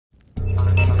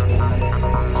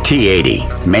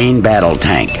T-80, Main Battle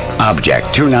Tank,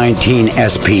 Object 219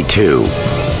 SP2.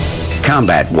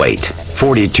 Combat weight,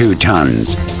 42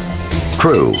 tons.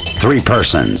 Crew, 3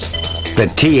 persons. The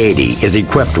T-80 is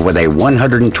equipped with a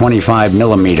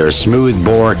 125mm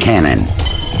smooth-bore cannon.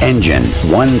 Engine,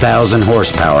 1,000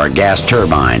 horsepower gas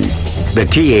turbine. The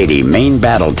T-80 main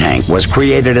battle tank was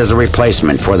created as a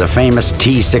replacement for the famous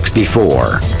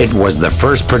T-64. It was the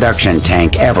first production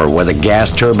tank ever with a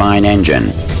gas turbine engine.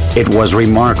 It was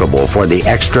remarkable for the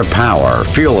extra power,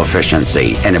 fuel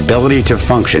efficiency, and ability to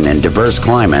function in diverse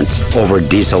climates over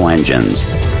diesel engines.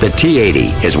 The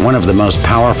T-80 is one of the most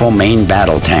powerful main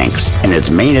battle tanks, and its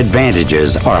main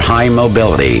advantages are high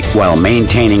mobility while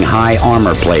maintaining high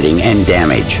armor plating and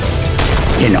damage.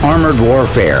 In armored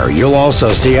warfare, you'll also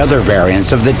see other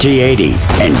variants of the T-80,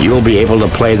 and you'll be able to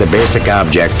play the basic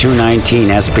Object 219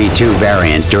 SP2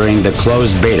 variant during the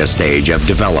closed beta stage of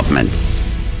development.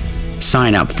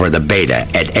 Sign up for the beta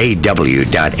at aw.my.com.